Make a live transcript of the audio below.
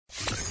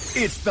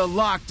It's the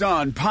Locked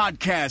On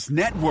Podcast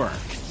Network,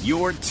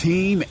 your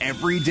team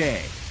every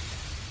day.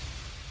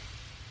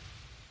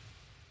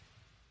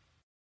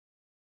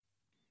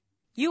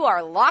 You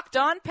are Locked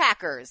On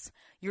Packers,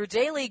 your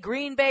daily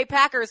Green Bay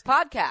Packers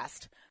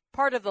podcast,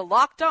 part of the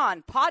Locked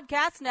On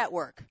Podcast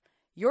Network,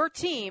 your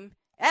team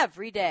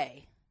every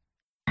day.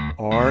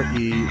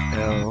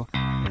 RELAX.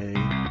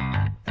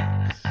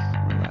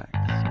 Relax.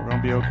 We're going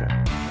to be okay.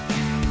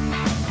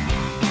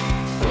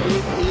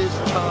 It is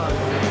time.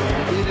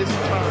 It is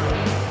time.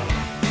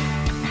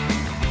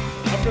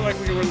 I feel like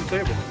we can win the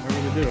table. I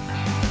really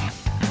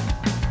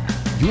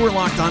do. You are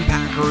Locked On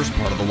Packers,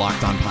 part of the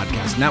Locked On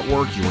Podcast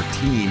Network, your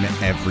team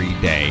every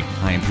day.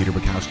 I am Peter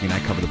Bukowski, and I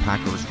cover the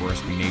Packers for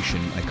SB Nation.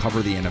 I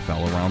cover the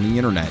NFL around the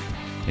internet,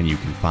 and you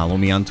can follow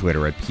me on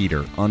Twitter at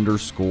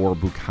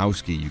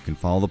Peter_Bukowski. You can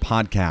follow the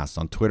podcast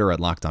on Twitter at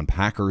Locked On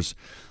Packers.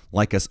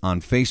 Like us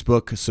on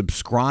Facebook.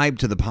 Subscribe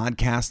to the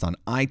podcast on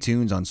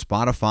iTunes, on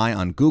Spotify,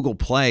 on Google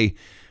Play.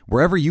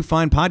 Wherever you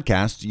find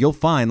podcasts, you'll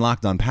find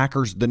Locked On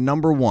Packers, the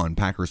 #1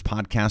 Packers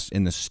podcast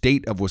in the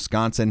state of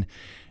Wisconsin,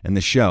 and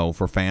the show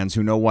for fans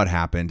who know what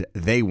happened.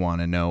 They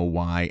want to know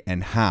why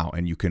and how.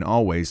 And you can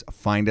always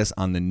find us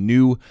on the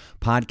new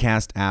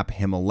podcast app,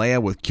 Himalaya,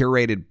 with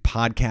curated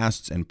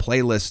podcasts and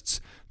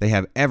playlists. They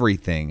have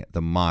everything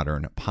the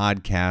modern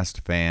podcast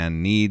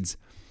fan needs.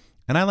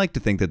 And I like to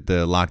think that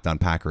the Locked On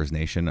Packers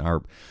Nation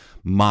are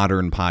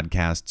modern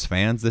podcasts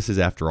fans. This is,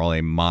 after all,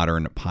 a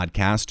modern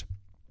podcast.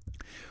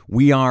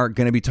 We are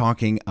going to be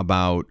talking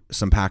about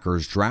some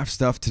Packers draft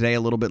stuff today.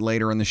 A little bit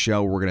later in the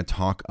show, we're going to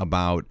talk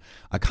about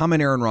a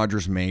comment Aaron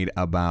Rodgers made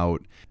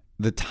about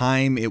the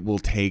time it will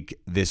take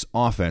this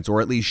offense, or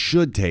at least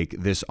should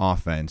take this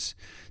offense,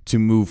 to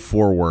move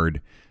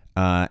forward.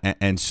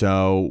 And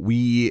so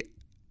we,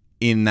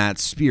 in that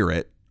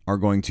spirit, are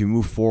going to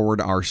move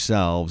forward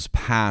ourselves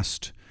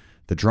past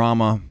the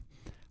drama,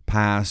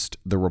 past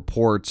the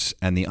reports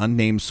and the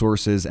unnamed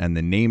sources and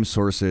the named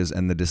sources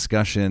and the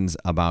discussions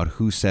about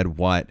who said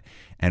what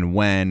and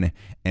when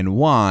and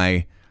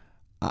why.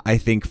 I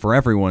think for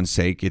everyone's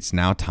sake, it's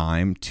now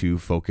time to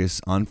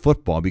focus on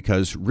football,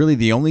 because really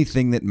the only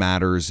thing that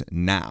matters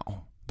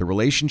now, the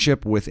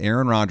relationship with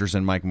Aaron Rodgers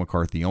and Mike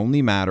McCarthy,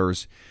 only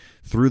matters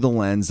through the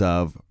lens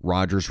of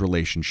Rodgers'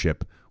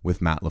 relationship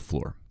with Matt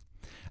LaFleur.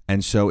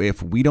 And so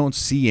if we don't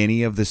see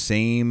any of the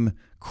same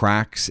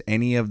cracks,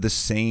 any of the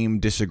same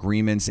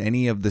disagreements,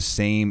 any of the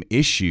same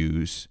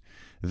issues,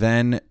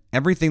 then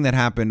everything that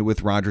happened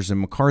with Rodgers and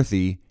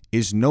McCarthy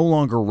is no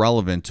longer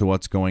relevant to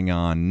what's going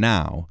on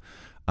now.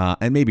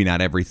 And maybe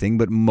not everything,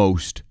 but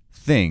most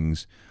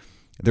things.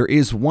 There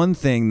is one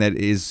thing that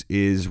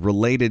is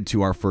related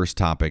to our first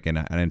topic, and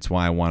it's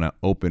why I want to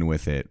open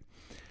with it.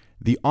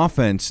 The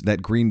offense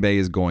that Green Bay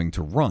is going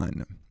to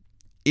run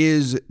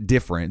is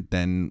different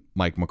than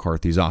Mike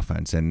McCarthy's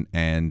offense.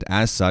 And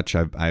as such,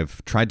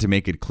 I've tried to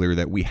make it clear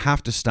that we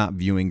have to stop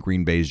viewing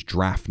Green Bay's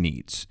draft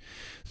needs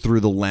through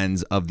the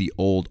lens of the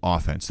old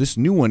offense. This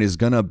new one is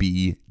going to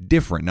be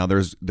different. Now,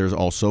 there's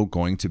also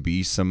going to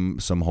be some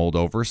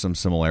holdover, some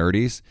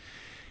similarities,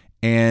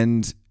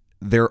 and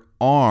there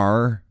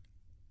are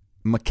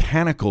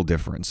mechanical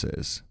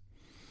differences,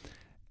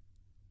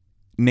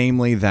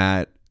 namely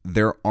that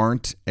there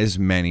aren't as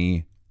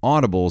many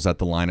audibles at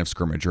the line of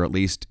scrimmage, or at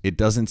least it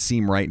doesn't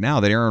seem right now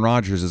that Aaron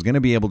Rodgers is going to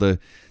be able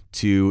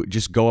to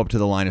just go up to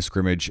the line of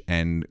scrimmage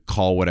and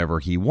call whatever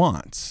he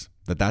wants.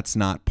 That's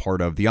not part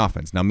of the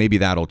offense. Now, maybe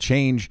that'll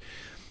change.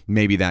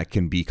 Maybe that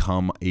can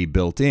become a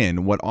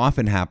built-in. What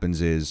often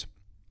happens is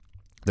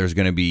there's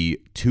going to be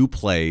 2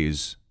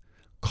 plays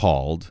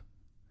called,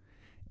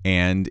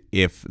 and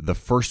if the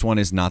first one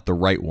is not the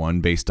right one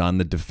based on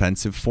the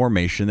defensive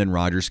formation, then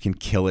Rodgers can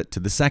kill it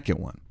to the second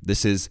one.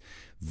 This is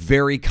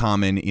very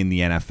common in the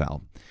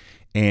NFL.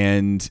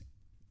 And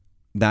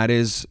that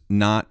is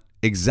not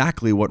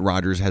exactly what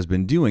Rodgers has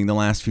been doing the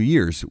last few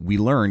years. We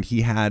learned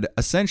he had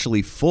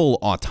essentially full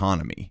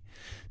autonomy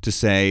to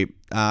say,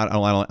 I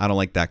don't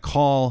like that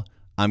call,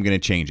 I'm going to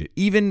change it.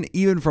 Even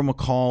from a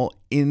call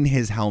in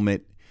his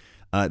helmet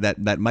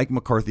that Mike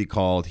McCarthy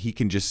called, he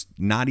can just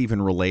not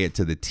even relay it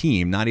to the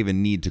team, not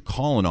even need to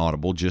call an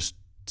audible, just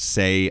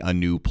say a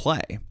new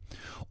play.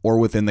 Or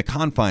within the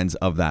confines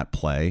of that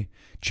play,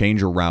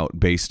 change a route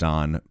based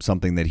on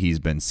something that he's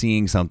been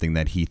seeing, something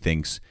that he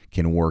thinks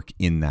can work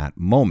in that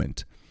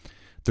moment.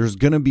 There's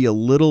going to be a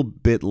little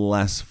bit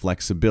less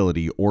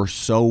flexibility, or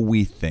so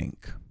we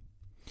think.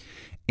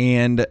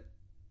 And,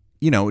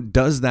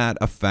 does that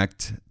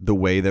affect the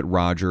way that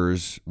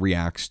Rodgers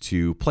reacts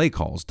to play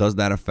calls? Does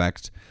that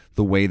affect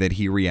the way that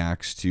he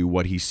reacts to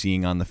what he's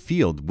seeing on the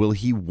field? Will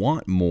he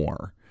want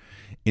more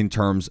in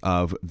terms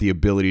of the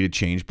ability to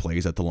change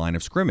plays at the line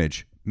of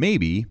scrimmage?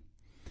 Maybe,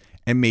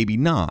 and maybe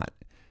not.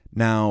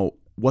 Now,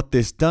 what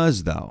this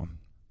does, though,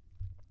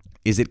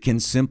 is it can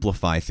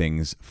simplify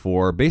things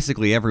for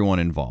basically everyone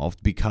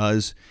involved,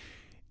 because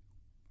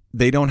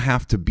they don't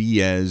have to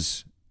be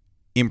as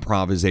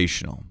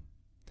improvisational.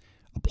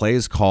 A play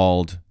is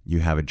called, you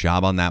have a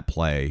job on that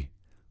play,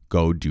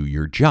 go do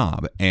your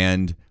job.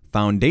 And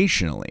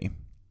foundationally,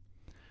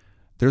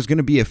 there's going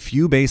to be a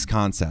few base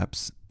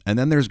concepts, and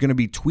then there's going to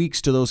be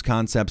tweaks to those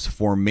concepts,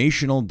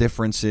 formational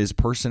differences,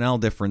 personnel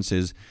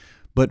differences,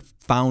 but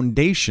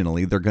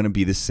foundationally, they're going to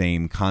be the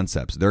same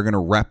concepts. They're going to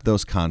rep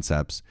those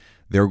concepts.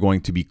 They're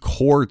going to be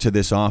core to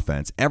this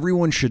offense.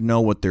 Everyone should know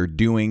what they're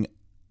doing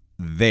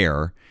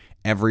there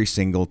every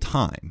single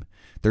time.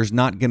 There's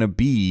not going to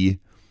be,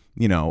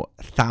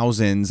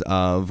 thousands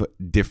of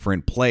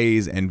different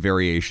plays and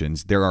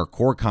variations. There are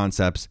core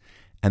concepts,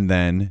 and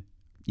then,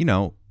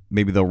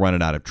 maybe they'll run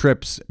it out of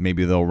trips.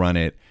 Maybe they'll run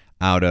it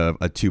out of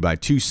a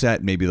 2x2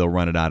 set. Maybe they'll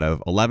run it out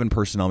of 11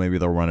 personnel. Maybe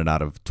they'll run it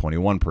out of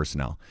 21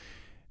 personnel.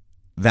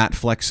 That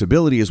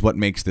flexibility is what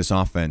makes this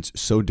offense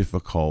so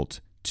difficult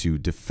to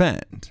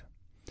defend.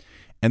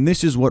 And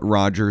this is what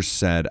Rodgers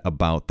said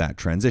about that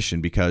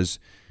transition, because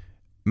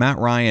Matt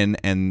Ryan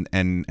and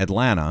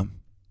Atlanta,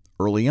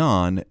 early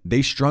on,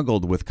 they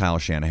struggled with Kyle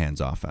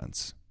Shanahan's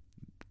offense.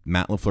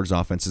 Matt LaFleur's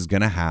offense is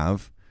going to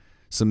have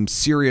some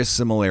serious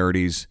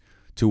similarities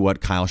to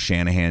what Kyle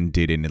Shanahan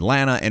did in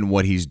Atlanta and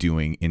what he's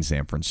doing in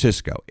San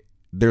Francisco.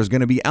 There's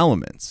going to be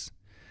elements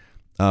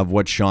of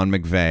what Sean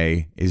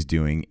McVay is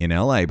doing in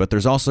LA, but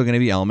there's also going to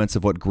be elements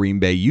of what Green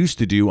Bay used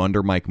to do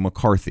under Mike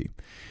McCarthy.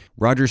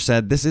 Rodgers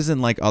said this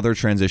isn't like other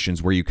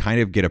transitions where you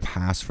kind of get a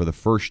pass for the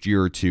first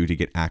year or two to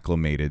get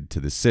acclimated to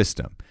the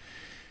system.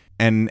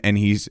 And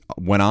he's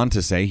went on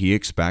to say he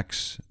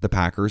expects the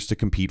Packers to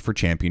compete for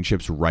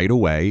championships right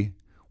away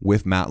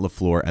with Matt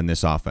LaFleur and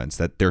this offense,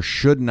 that there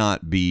should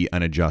not be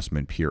an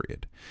adjustment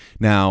period.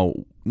 Now,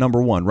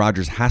 number one,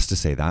 Rodgers has to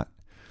say that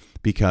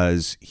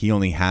because he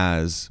only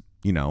has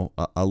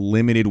a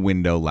limited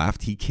window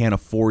left. He can't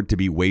afford to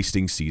be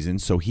wasting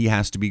seasons, so he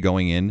has to be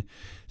going in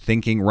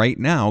thinking right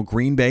now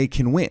Green Bay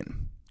can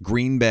win.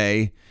 Green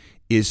Bay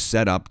is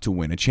set up to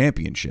win a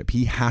championship.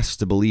 He has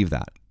to believe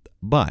that.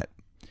 But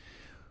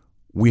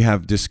we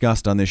have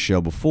discussed on this show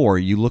before,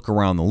 you look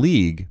around the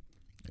league,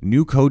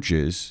 new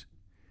coaches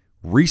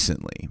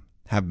recently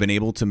have been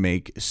able to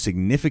make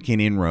significant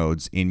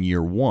inroads in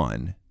year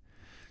one,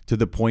 to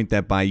the point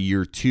that by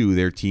year two,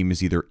 their team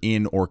is either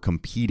in or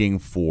competing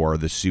for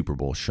the Super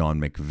Bowl.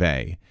 Sean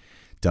McVay,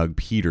 Doug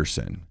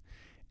Peterson,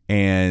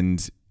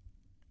 and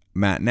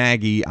Matt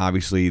Nagy.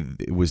 Obviously,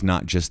 it was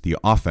not just the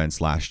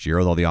offense last year,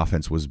 although the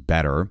offense was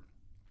better.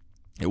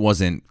 It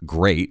wasn't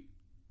great,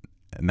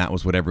 and that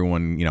was what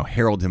everyone,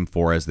 heralded him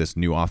for as this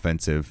new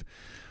offensive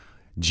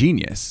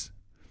genius.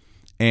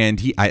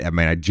 And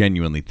I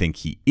genuinely think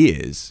he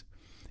is.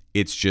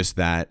 It's just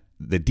that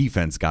the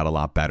defense got a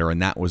lot better, and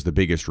that was the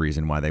biggest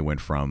reason why they went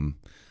from,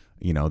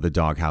 the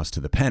doghouse to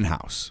the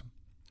penthouse.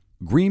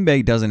 Green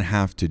Bay doesn't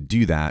have to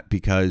do that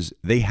because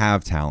they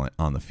have talent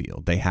on the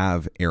field. They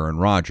have Aaron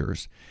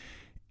Rodgers.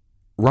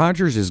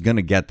 Rodgers is going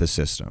to get the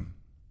system,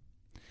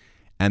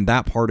 and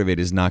that part of it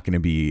is not going to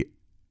be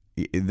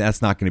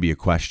a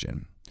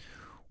question.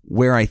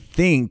 Where I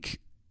think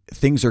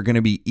things are going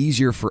to be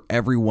easier for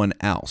everyone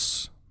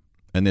else,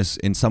 and this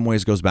in some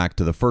ways goes back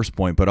to the first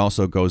point, but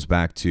also goes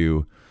back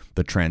to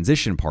the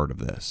transition part of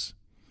this.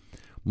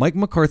 Mike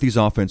McCarthy's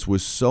offense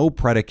was so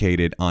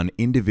predicated on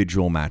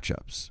individual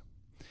matchups.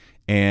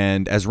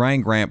 And as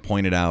Ryan Grant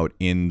pointed out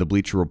in the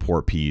Bleacher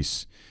Report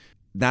piece,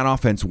 that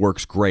offense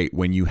works great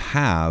when you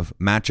have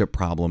matchup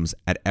problems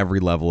at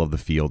every level of the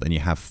field and you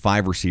have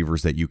 5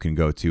 receivers that you can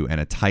go to and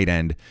a tight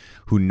end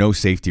who no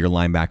safety or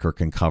linebacker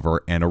can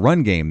cover and a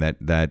run game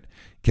that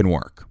can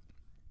work.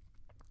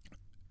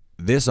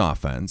 This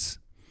offense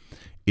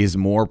is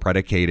more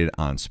predicated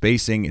on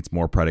spacing. It's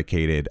more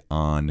predicated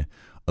on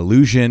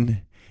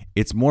illusion.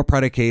 It's more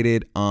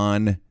predicated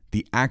on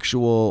the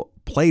actual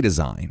play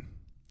design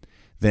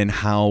than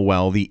how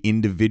well the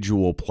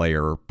individual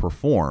player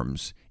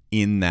performs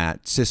in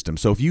that system.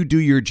 So if you do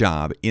your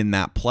job in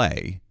that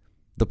play,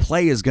 the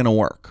play is going to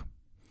work.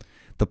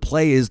 The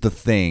play is the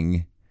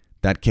thing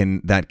that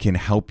can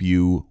help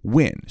you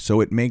win.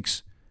 So it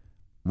makes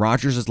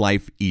Rodgers'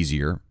 life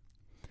easier,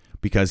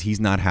 because he's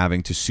not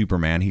having to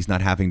Superman. He's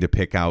not having to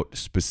pick out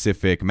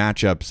specific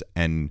matchups,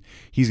 and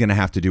he's going to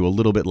have to do a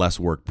little bit less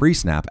work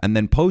pre-snap. And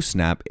then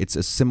post-snap, it's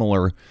a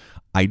similar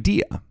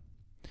idea,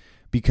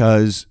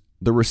 because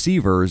the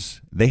receivers,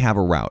 they have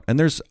a route. And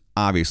there's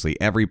obviously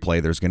every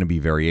play, there's going to be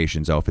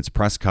variations. Oh, if it's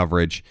press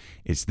coverage,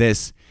 it's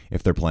this.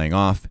 If they're playing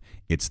off,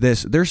 it's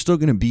this. There's still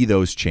going to be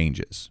those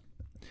changes.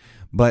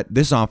 But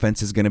this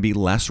offense is going to be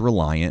less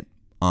reliant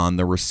on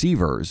the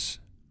receivers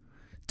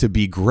to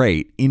be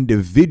great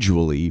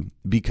individually,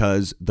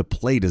 because the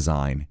play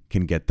design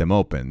can get them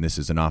open. This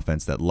is an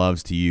offense that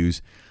loves to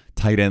use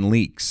tight end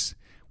leaks,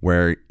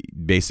 where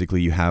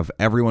basically you have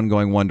everyone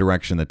going one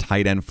direction, the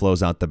tight end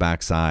flows out the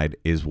backside,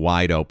 is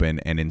wide open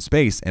and in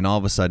space, and all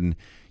of a sudden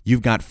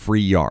you've got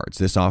free yards.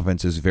 This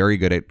offense is very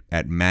good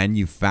at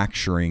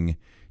manufacturing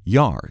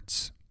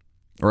yards,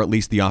 or at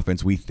least the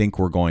offense we think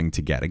we're going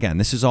to get. Again,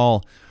 this is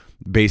all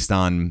based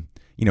on,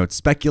 it's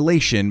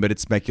speculation, but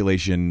it's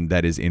speculation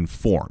that is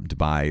informed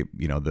by,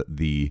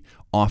 the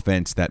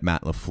offense that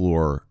Matt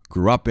LaFleur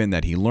grew up in,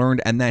 that he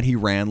learned, and that he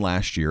ran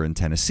last year in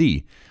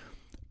Tennessee.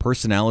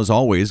 Personnel is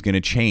always going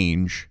to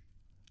change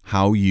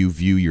how you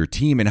view your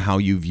team and how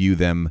you view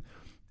them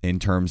in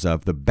terms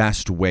of the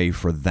best way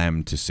for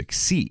them to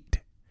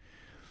succeed.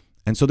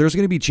 And so there's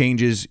going to be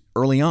changes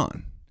early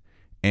on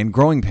and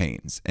growing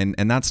pains. And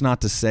that's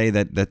not to say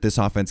that this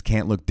offense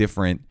can't look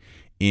different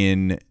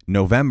in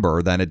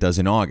November than it does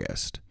in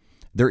August.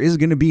 There is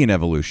going to be an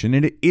evolution,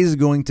 and it is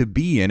going to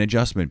be an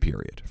adjustment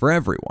period for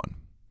everyone.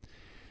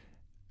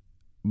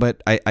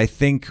 But I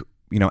think,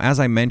 as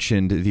I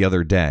mentioned the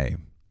other day,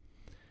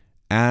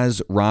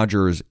 as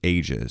Rodgers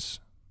ages,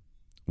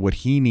 what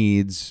he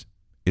needs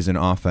is an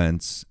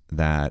offense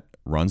that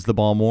runs the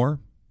ball more.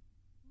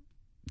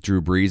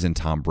 Drew Brees and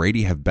Tom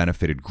Brady have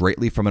benefited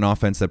greatly from an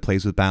offense that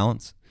plays with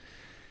balance.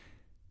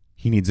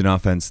 He needs an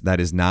offense that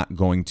is not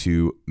going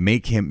to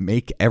make him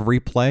make every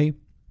play,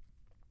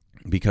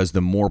 because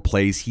the more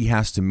plays he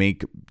has to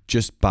make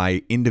just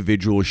by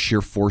individual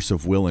sheer force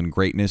of will and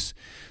greatness,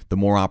 the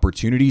more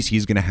opportunities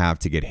he's going to have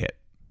to get hit.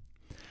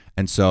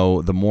 And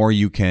so the more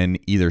you can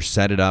either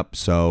set it up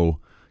so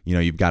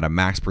you've got a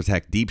max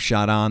protect deep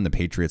shot on. The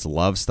Patriots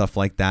love stuff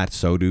like that.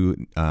 So do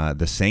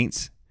the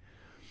Saints.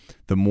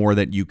 The more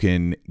that you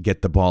can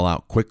get the ball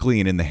out quickly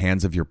and in the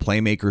hands of your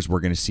playmakers, we're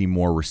going to see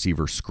more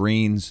receiver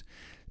screens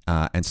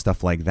and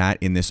stuff like that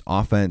in this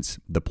offense.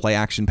 The play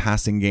action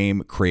passing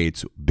game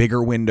creates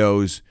bigger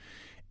windows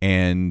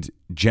and,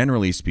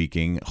 generally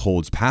speaking,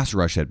 holds pass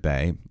rush at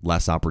bay,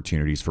 less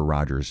opportunities for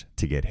Rodgers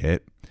to get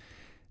hit.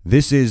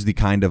 This is the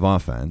kind of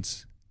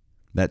offense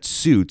that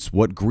suits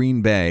what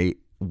Green Bay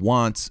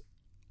wants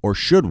or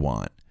should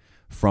want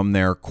from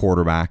their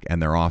quarterback and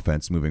their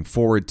offense moving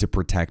forward to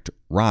protect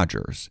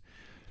Rodgers.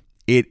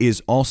 It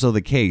is also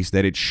the case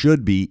that it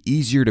should be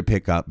easier to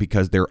pick up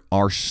because there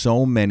are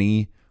so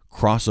many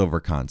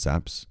crossover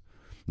concepts.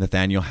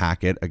 Nathaniel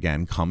Hackett,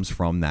 again, comes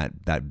from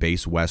that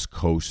base West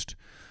Coast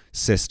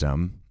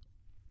system.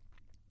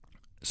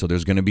 So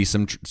there's going to be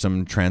some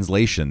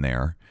translation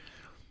there.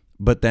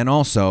 But then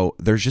also,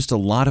 there's just a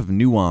lot of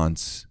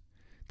nuance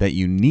that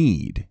you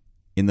need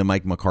in the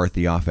Mike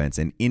McCarthy offense,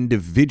 and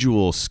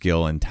individual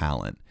skill and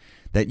talent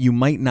that you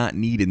might not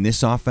need in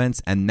this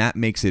offense, and that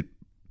makes it,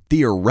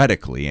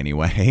 theoretically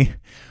anyway,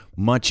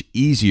 much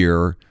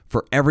easier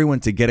for everyone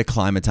to get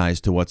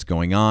acclimatized to what's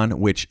going on,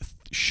 which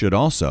should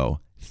also,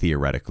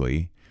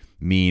 theoretically,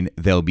 mean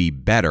they'll be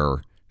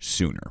better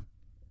sooner.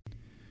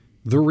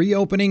 The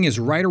reopening is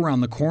right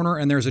around the corner,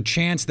 and there's a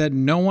chance that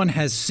no one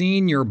has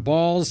seen your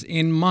balls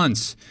in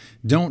months.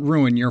 Don't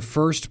ruin your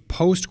first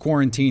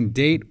post-quarantine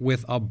date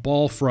with a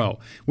ball fro.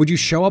 Would you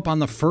show up on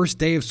the first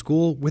day of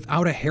school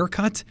without a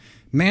haircut?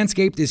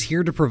 Manscaped is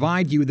here to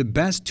provide you the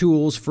best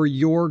tools for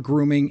your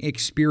grooming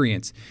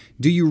experience.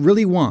 Do you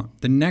really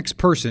want the next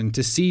person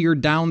to see your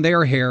down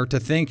there hair to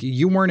think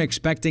you weren't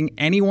expecting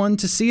anyone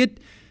to see it?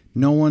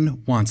 No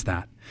one wants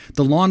that.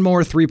 The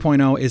Lawnmower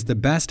 3.0 is the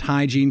best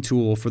hygiene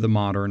tool for the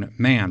modern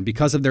man.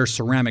 Because of their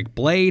ceramic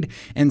blade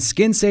and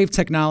skin-safe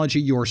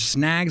technology, your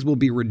snags will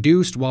be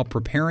reduced while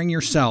preparing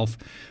yourself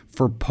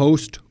for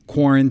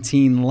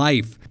post-quarantine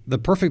life. The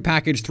Perfect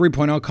Package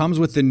 3.0 comes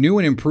with the new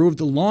and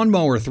improved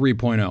Lawnmower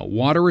 3.0,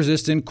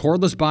 water-resistant,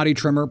 cordless body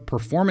trimmer,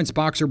 performance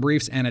boxer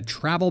briefs, and a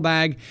travel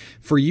bag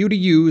for you to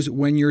use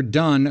when you're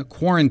done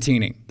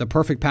quarantining. The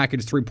Perfect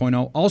Package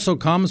 3.0 also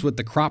comes with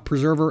the Crop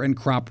Preserver and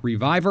Crop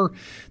Reviver,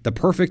 the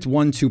perfect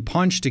 1-2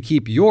 punch to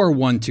keep your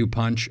 1-2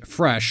 punch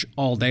fresh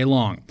all day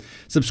long.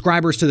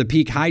 Subscribers to the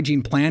Peak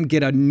Hygiene Plan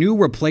get a new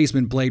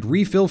replacement blade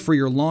refill for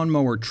your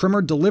lawnmower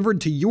trimmer delivered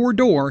to your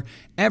door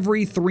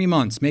every 3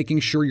 months,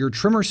 making sure your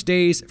trimmer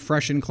stays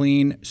fresh and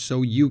clean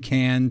so you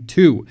can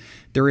too.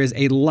 There is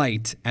a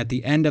light at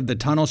the end of the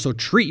tunnel, so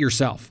treat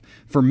yourself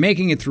for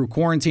making it through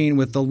quarantine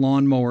with the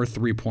Lawnmower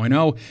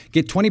 3.0.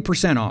 Get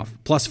 20% off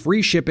plus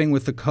free shipping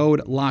with the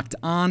code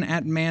LOCKEDON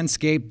at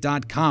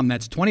manscaped.com.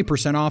 That's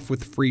 20% off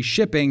with free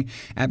shipping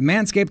at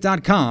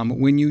manscaped.com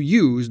when you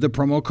use the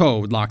promo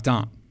code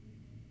LOCKEDON.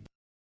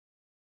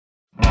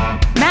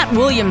 Matt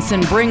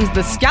Williamson brings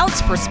the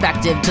scout's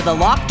perspective to the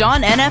Locked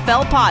On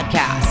NFL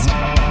podcast.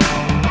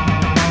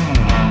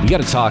 We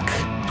got to talk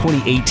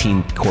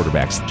 2018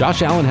 quarterbacks.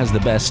 Josh Allen has the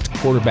best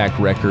quarterback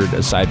record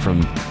aside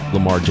from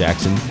Lamar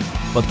Jackson,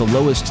 but the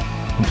lowest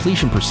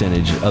completion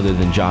percentage other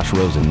than Josh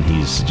Rosen.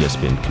 He's just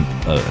been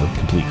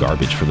complete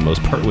garbage for the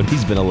most part when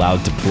he's been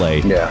allowed to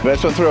play. Yeah, but I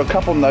just want to throw a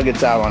couple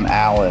nuggets out on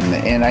Allen,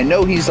 and I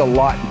know he's a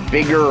lot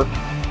bigger,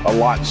 a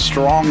lot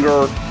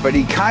stronger, but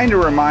he kind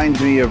of reminds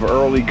me of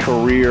early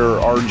career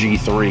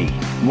RG3.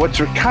 What's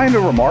kind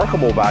of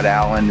remarkable about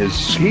Allen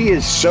is he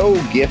is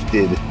so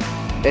gifted,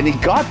 and he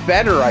got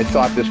better, I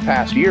thought, this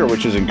past year,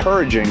 which is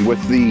encouraging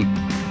with the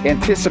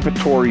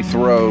anticipatory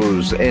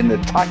throws and the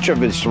touch of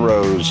his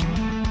throws.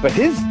 But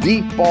his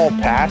deep ball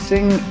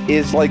passing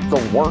is like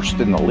the worst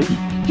in the league.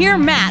 Hear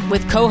Matt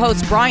with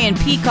co-host Brian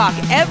Peacock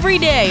every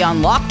day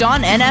on Locked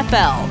On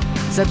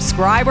NFL.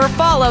 Subscribe or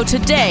follow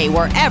today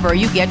wherever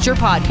you get your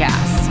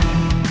podcasts.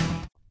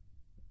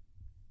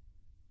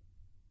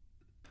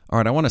 All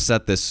right, I want to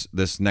set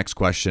this next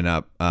question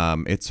up.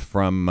 It's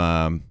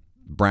from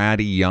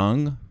Brady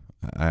Young.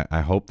 I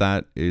hope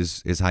that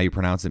is how you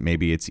pronounce it.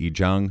 Maybe it's E.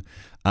 Jung.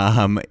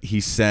 He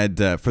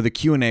said, for the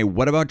Q&A,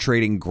 what about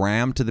trading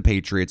Graham to the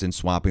Patriots and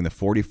swapping the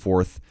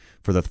 44th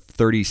for the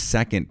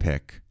 32nd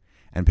pick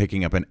and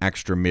picking up an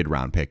extra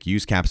mid-round pick?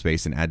 Use cap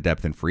space and add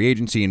depth in free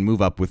agency and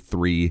move up with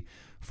 3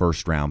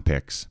 first-round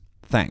picks.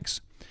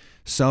 Thanks.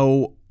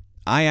 So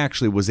I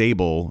actually was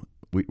able,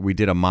 we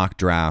did a mock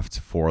draft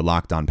for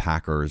Locked On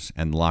Packers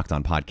and the Locked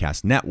On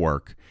Podcast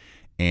Network,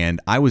 and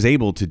I was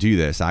able to do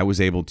this. I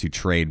was able to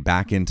trade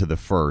back into the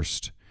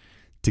first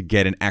to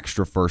get an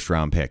extra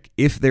first-round pick.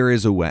 If there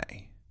is a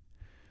way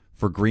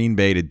for Green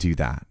Bay to do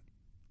that,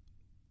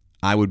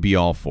 I would be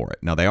all for it.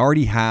 Now, they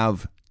already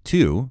have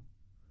 2,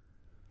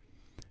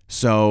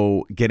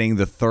 so getting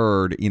the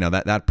third,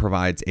 that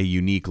provides a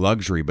unique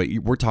luxury. But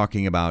we're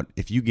talking about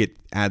if you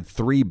add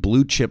 3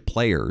 blue-chip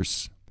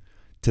players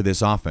to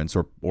this offense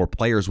or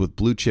players with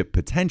blue-chip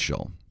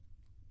potential,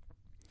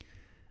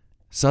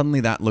 suddenly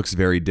that looks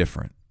very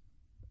different.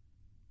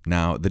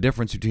 Now, the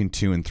difference between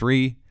 2 and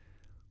 3,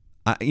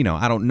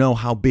 I don't know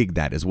how big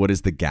that is. What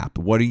is the gap?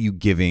 What are you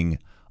giving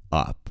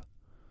up?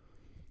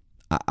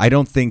 I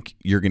don't think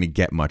you're going to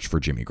get much for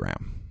Jimmy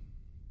Graham.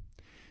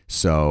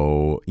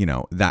 So,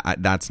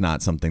 that's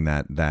not something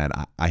that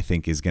I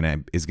think is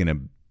going to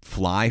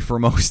fly for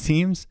most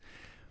teams.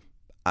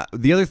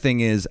 The other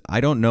thing is,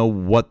 I don't know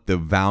what the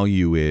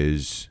value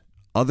is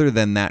other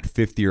than that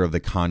 5th year of the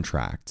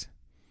contract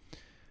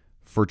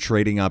for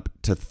trading up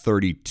to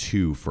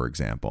 32, for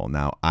example.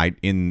 Now,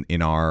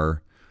 in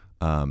our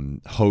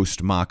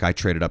host mock, I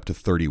traded up to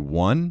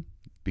 31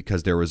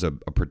 because there was a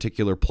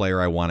particular player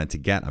I wanted to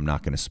get. I'm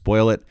not going to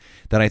spoil it,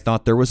 that I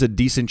thought there was a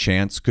decent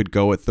chance could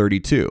go at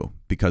 32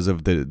 because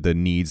of the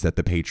needs that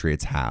the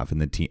Patriots have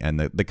and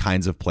the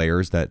kinds of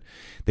players that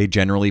they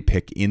generally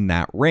pick in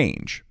that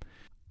range.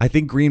 I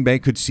think Green Bay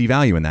could see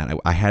value in that.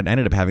 I had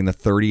ended up having the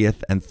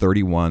 30th and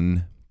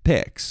 31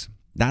 picks.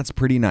 That's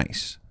pretty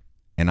nice.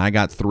 And I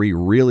got 3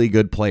 really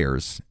good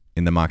players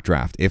in the mock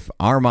draft. If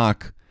our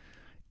mock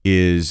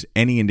is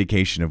any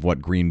indication of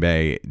what Green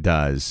Bay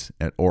does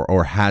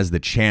or has the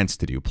chance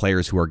to do,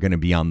 players who are going to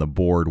be on the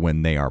board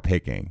when they are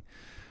picking,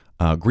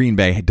 Green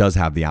Bay does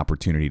have the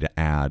opportunity to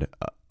add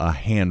a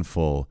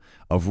handful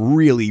of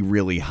really,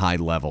 really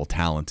high-level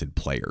talented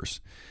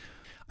players.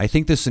 I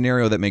think the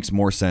scenario that makes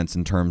more sense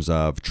in terms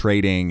of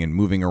trading and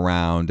moving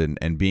around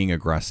and being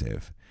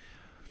aggressive,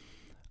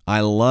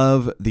 I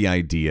love the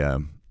idea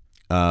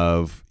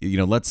of,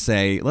 let's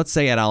say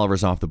Ed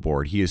Oliver's off the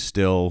board. He is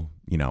still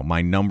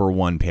my number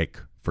 1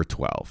 pick for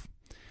 12.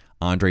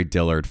 Andre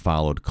Dillard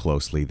followed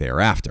closely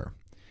thereafter.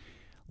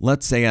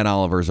 Let's say Ed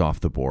Oliver's off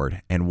the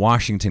board and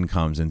Washington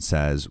comes and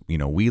says,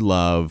 we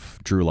love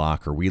Drew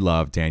Lock or we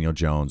love Daniel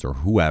Jones or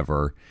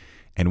whoever,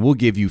 and we'll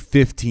give you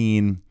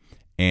 15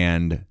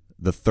 and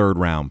the 3rd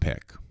round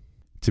pick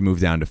to move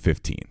down to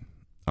 15.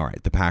 All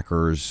right, the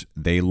Packers,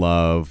 they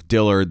love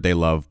Dillard, they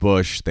love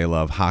Bush, they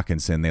love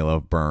Hawkinson, they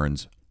love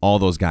Burns. All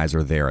those guys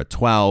are there at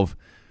 12.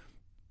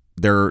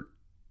 They're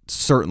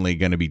certainly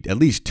going to be, at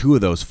least 2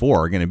 of those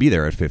 4 are going to be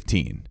there at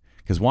 15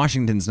 because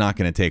Washington's not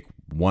going to take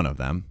one of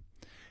them.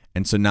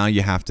 And so now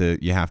you have to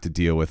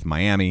deal with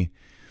Miami,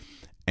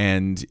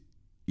 and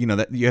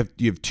that you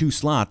have 2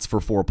 slots for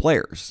 4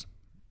 players.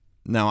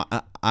 Now,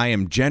 I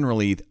am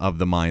generally of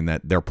the mind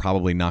that they're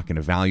probably not going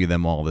to value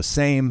them all the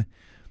same,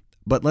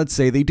 but let's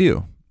say they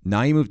do.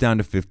 Now you move down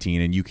to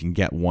 15 and you can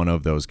get one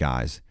of those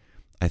guys.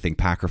 I think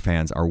Packer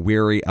fans are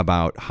weary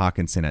about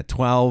Hawkinson at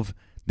 12.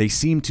 They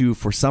seem to,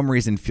 for some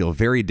reason, feel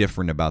very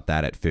different about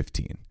that at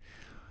 15.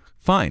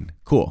 Fine,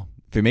 cool.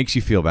 If it makes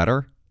you feel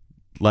better,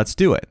 let's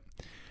do it.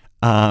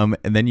 And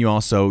then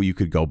you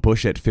could go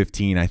Bush at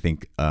 15. I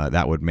think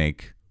that would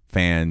make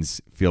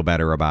fans feel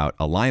better about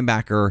a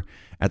linebacker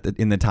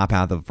in the top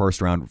half of the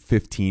first round.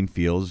 15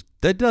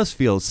 does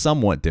feel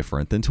somewhat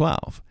different than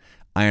 12.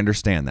 I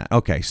understand that.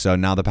 Okay, so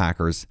now the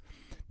Packers,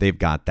 they've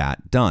got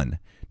that done.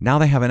 Now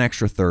they have an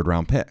extra 3rd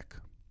round pick.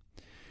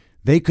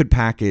 They could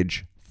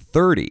package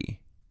 30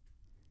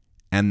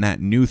 and that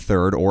new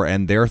 3rd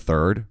and their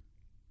 3rd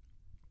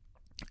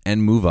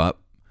and move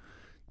up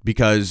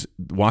because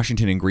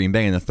Washington and Green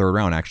Bay in the 3rd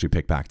round actually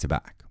pick back to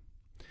back.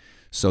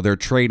 So they're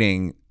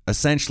trading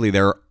essentially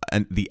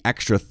the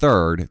extra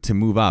 3rd to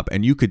move up,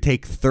 and you could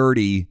take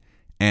 30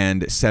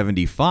 and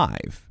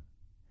 75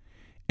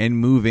 and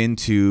move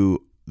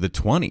into the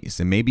 20s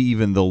and maybe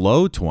even the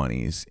low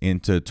 20s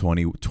into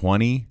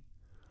 2020,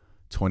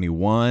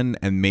 21,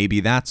 and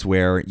maybe that's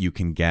where you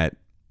can get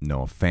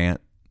Noah Fant.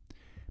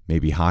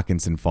 Maybe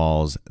Hawkinson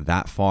falls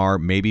that far.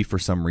 Maybe for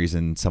some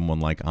reason someone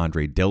like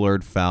Andre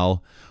Dillard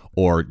fell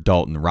or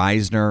Dalton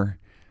Reisner.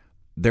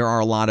 There are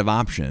a lot of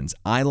options.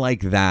 I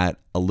like that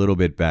a little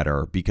bit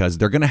better because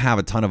they're going to have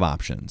a ton of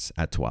options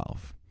at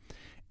 12.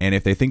 And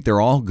if they think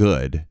they're all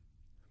good,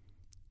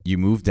 you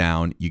move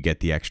down, you get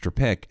the extra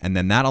pick, and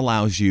then that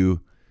allows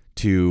you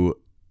to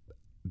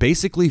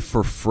basically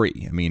for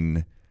free. I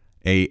mean,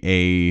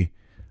 a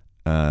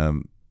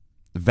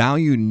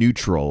value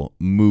neutral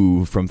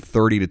move from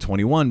 30 to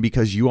 21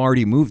 because you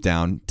already moved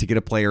down to get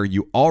a player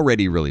you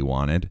already really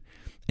wanted,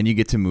 and you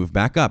get to move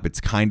back up.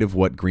 It's kind of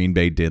what Green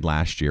Bay did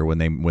last year when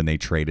they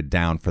traded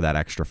down for that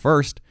extra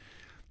first.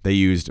 They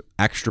used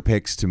extra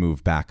picks to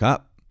move back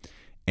up,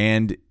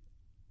 and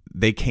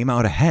they came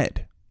out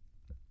ahead.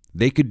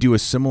 They could do a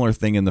similar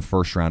thing in the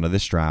first round of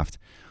this draft.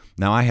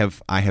 Now, I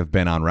have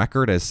been on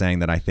record as saying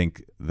that I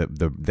think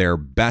that their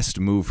best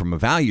move from a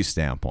value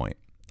standpoint,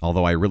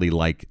 although I really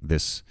like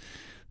this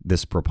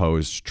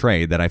proposed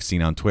trade that I've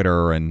seen on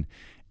Twitter and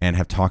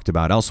have talked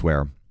about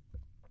elsewhere,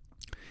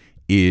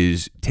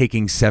 is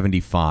taking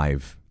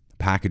 75,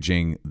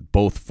 packaging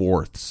both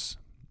fourths,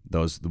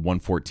 those the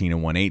 114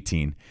 and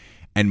 118,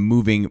 and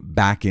moving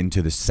back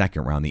into the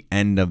second round, the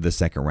end of the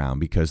second round,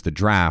 because the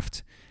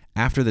draft,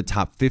 after the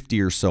top 50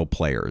 or so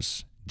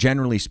players,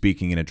 generally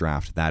speaking in a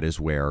draft, that is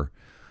where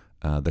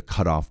the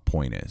cutoff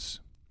point is.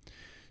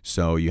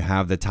 So you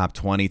have the top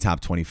 20, top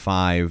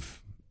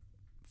 25,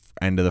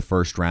 end of the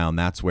first round.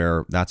 That's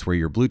where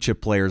your blue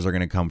chip players are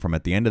going to come from.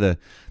 At the end of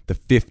the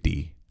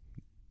 50,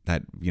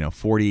 that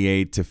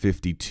 48 to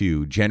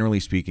 52,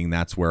 generally speaking,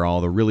 that's where all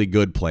the really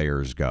good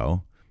players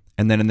go.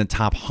 And then in the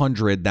top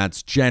 100,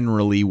 that's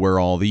generally where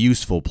all the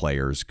useful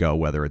players go,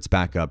 whether it's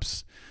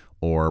backups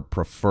or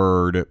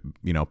preferred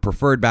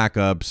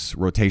backups,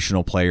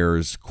 rotational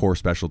players, core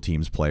special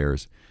teams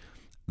players.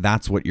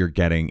 That's what you're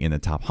getting in the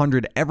top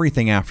 100.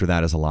 Everything after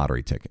that is a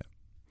lottery ticket.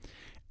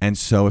 And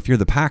so if you're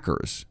the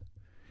Packers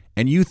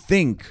and you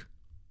think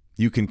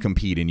you can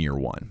compete in year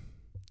one,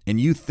 and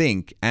you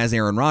think, as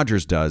Aaron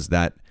Rodgers does,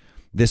 that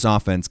this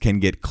offense can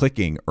get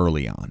clicking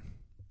early on,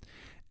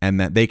 and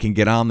that they can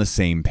get on the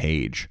same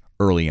page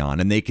early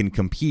on, and they can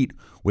compete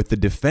with the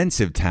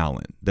defensive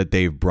talent that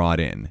they've brought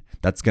in,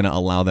 that's going to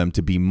allow them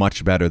to be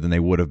much better than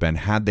they would have been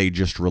had they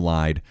just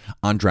relied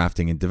on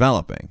drafting and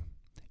developing.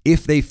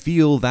 If they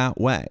feel that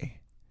way,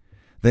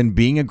 then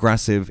being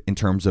aggressive in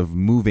terms of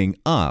moving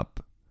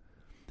up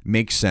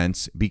makes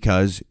sense,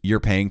 because you're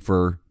paying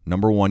for,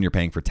 number one, you're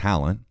paying for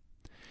talent,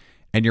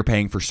 and you're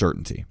paying for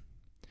certainty,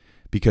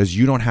 because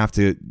you don't have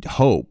to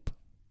hope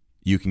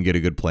you can get a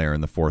good player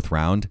in the fourth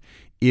round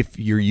if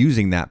you're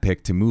using that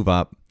pick to move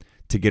up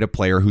to get a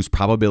player whose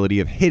probability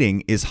of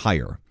hitting is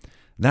higher.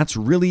 That's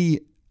really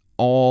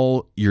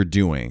all you're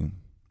doing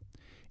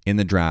in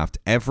the draft.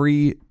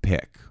 Every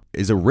pick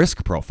is a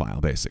risk profile,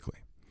 basically.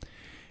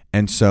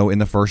 And so in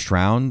the first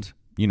round,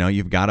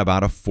 you've got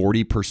about a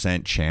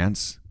 40%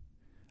 chance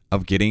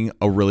of getting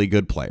a really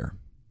good player.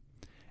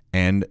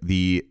 And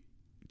the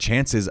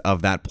chances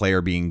of that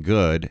player being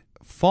good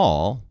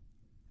fall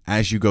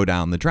as you go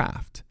down the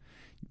draft.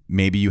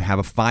 Maybe you have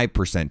a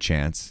 5%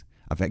 chance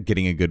of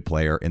getting a good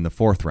player in the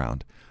fourth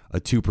round, a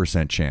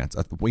 2% chance,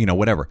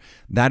 whatever.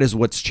 That is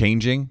what's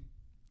changing.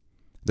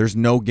 There's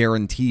no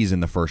guarantees in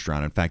the first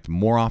round. In fact,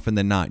 more often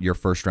than not, your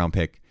first round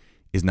pick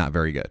is not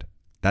very good.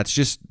 That's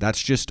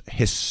just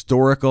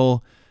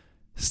historical,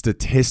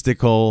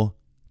 statistical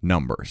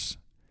numbers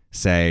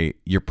say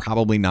you're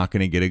probably not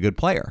going to get a good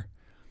player.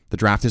 The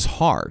draft is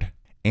hard,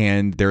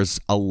 and there's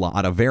a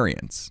lot of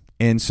variance.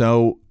 And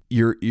so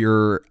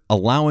you're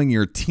allowing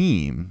your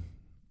team,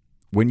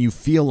 when you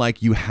feel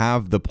like you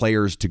have the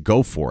players to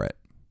go for it,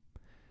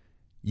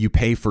 you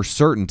pay for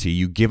certainty.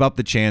 You give up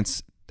the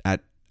chance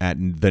at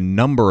the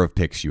number of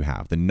picks you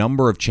have, the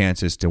number of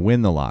chances to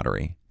win the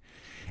lottery,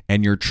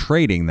 and you're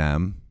trading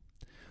them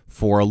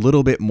for a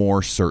little bit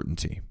more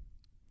certainty.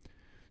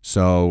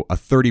 So a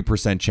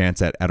 30%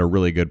 chance at a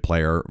really good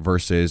player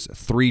versus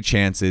 3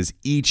 chances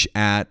each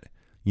at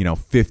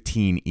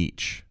 15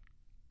 each.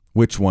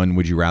 Which one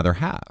would you rather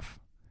have?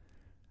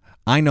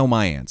 I know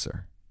my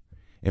answer.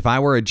 If I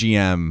were a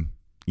GM,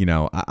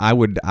 I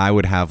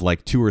would have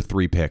like 2 or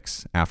 3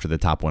 picks after the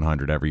top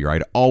 100 every year.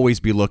 I'd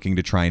always be looking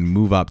to try and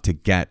move up to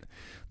get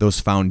those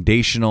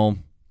foundational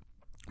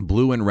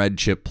blue and red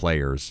chip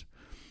players,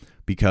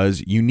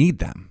 because you need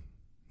them.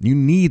 You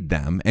need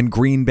them, and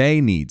Green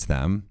Bay needs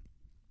them.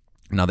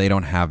 Now, they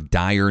don't have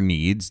dire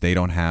needs. They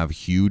don't have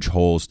huge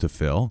holes to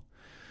fill.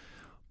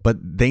 But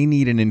they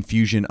need an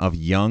infusion of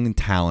young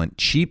talent,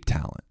 cheap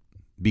talent,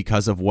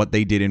 because of what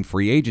they did in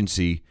free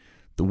agency.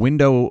 The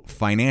window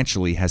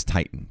financially has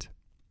tightened.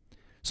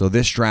 So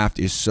this draft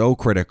is so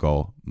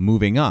critical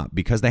moving up,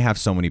 because they have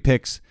so many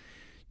picks.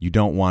 You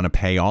don't want to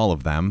pay all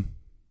of them,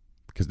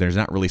 because there's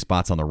not really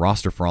spots on the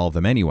roster for all of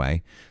them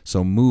anyway.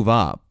 So move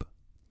up,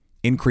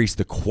 increase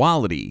the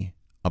quality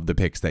of the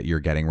picks that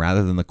you're getting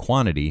rather than the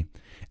quantity,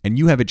 and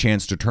you have a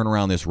chance to turn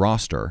around this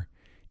roster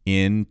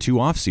in 2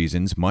 off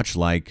seasons, much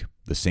like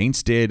the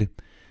Saints did,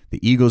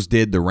 the Eagles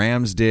did, the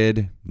Rams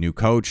did, new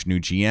coach, new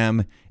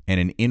GM, and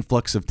an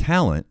influx of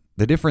talent.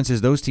 The difference is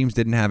those teams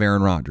didn't have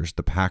Aaron Rodgers.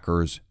 The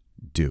Packers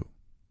do.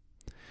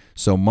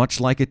 So much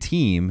like a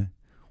team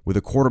with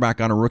a quarterback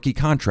on a rookie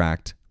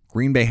contract,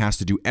 Green Bay has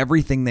to do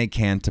everything they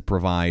can to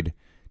provide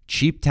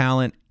cheap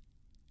talent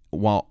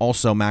while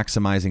also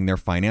maximizing their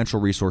financial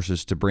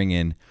resources to bring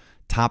in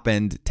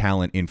top-end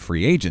talent in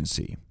free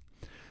agency,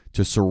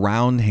 to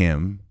surround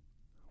him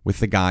with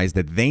the guys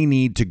that they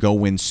need to go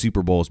win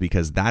Super Bowls,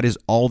 because that is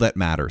all that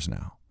matters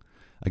now.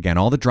 Again,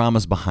 all the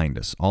drama's behind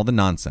us, all the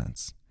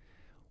nonsense.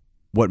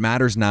 What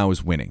matters now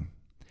is winning.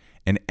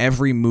 And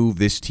every move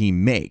this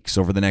team makes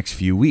over the next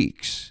few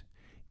weeks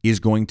is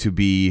going to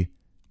be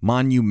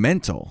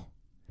monumental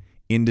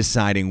in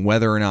deciding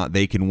whether or not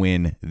they can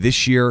win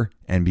this year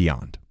and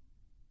beyond.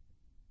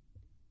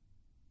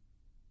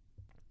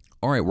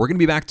 All right, we're going to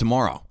be back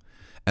tomorrow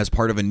as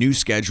part of a new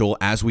schedule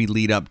as we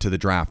lead up to the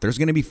draft. There's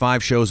going to be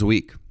 5 shows a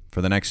week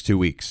for the next 2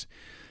 weeks.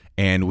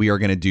 And we are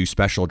going to do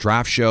special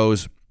draft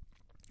shows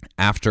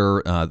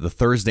after the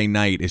Thursday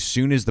night. As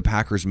soon as the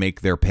Packers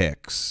make their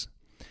picks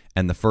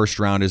and the first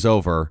round is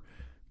over,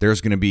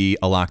 there's going to be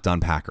a Locked On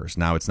Packers.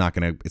 Now, it's not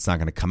going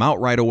to come out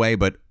right away,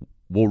 but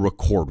we'll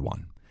record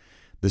one.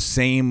 The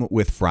same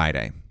with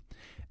Friday.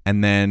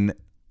 And then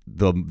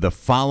the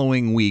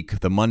following week,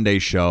 the Monday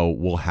show,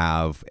 will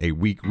have a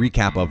week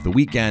recap of the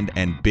weekend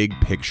and big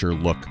picture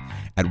look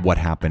at what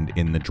happened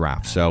in the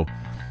draft. So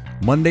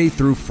Monday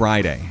through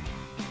Friday,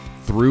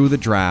 through the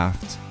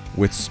draft,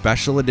 with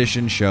special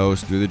edition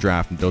shows through the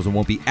draft. And those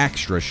won't be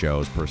extra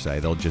shows per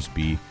se.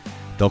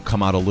 They'll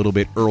come out a little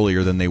bit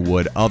earlier than they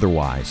would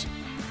otherwise.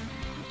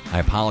 I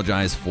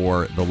apologize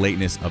for the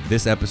lateness of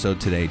this episode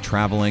today.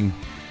 Traveling,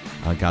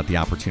 got the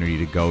opportunity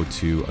to go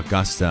to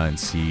Augusta and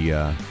see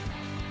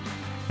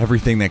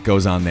everything that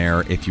goes on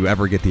there. If you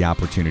ever get the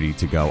opportunity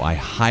to go, I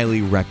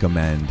highly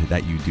recommend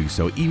that you do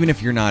so. Even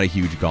if you're not a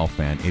huge golf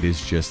fan, it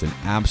is just an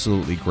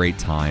absolutely great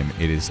time.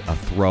 It is a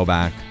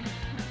throwback.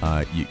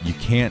 You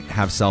can't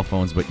have cell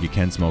phones, but you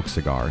can smoke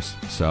cigars.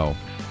 So,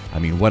 I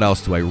mean, what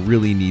else do I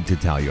really need to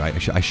tell you?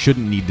 I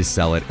shouldn't need to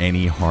sell it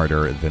any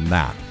harder than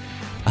that.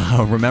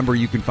 Remember,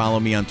 you can follow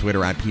me on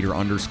Twitter at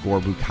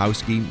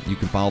Peter_Bukowski. You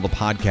can follow the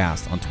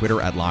podcast on Twitter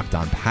at Locked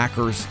On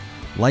Packers.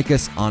 Like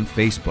us on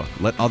Facebook.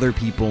 Let other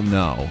people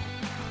know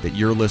that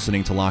you're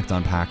listening to Locked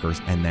On Packers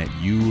and that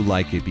you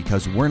like it,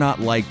 because we're not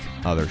like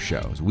other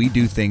shows. We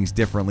do things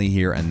differently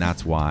here, and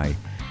that's why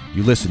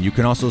you listen. You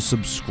can also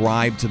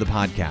subscribe to the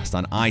podcast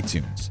on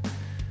iTunes.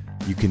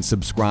 You can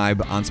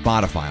subscribe on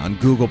Spotify, on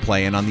Google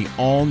Play, and on the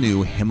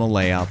all-new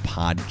Himalaya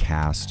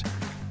podcast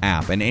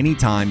app. And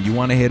anytime you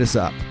want to hit us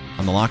up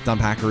on the Locked On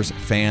Packers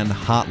fan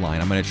hotline,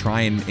 I'm going to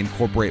try and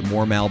incorporate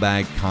more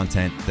mailbag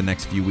content the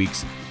next few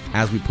weeks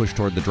as we push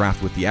toward the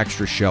draft with the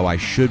extra show. I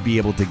should be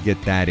able to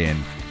get that in.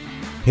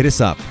 Hit us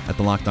up at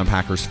the Locked On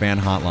Packers fan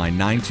hotline,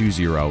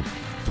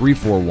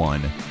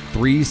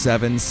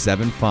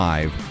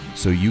 920-341-3775,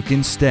 so you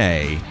can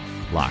stay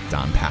Locked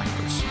On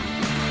Packers.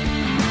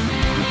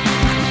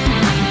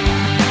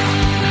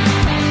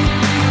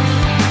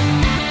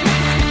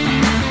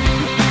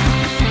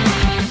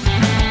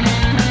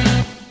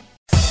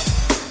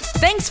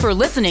 Thanks for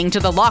listening to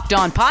the Locked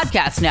On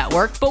Podcast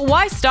Network, but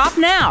why stop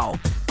now?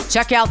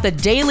 Check out the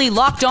daily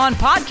Locked On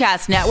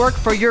Podcast Network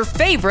for your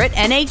favorite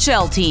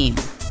NHL team.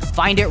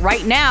 Find it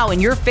right now in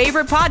your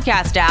favorite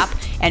podcast app,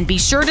 and be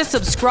sure to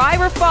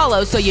subscribe or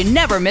follow so you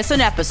never miss an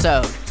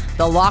episode.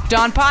 The Locked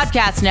On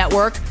Podcast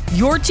Network,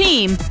 your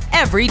team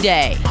every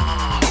day.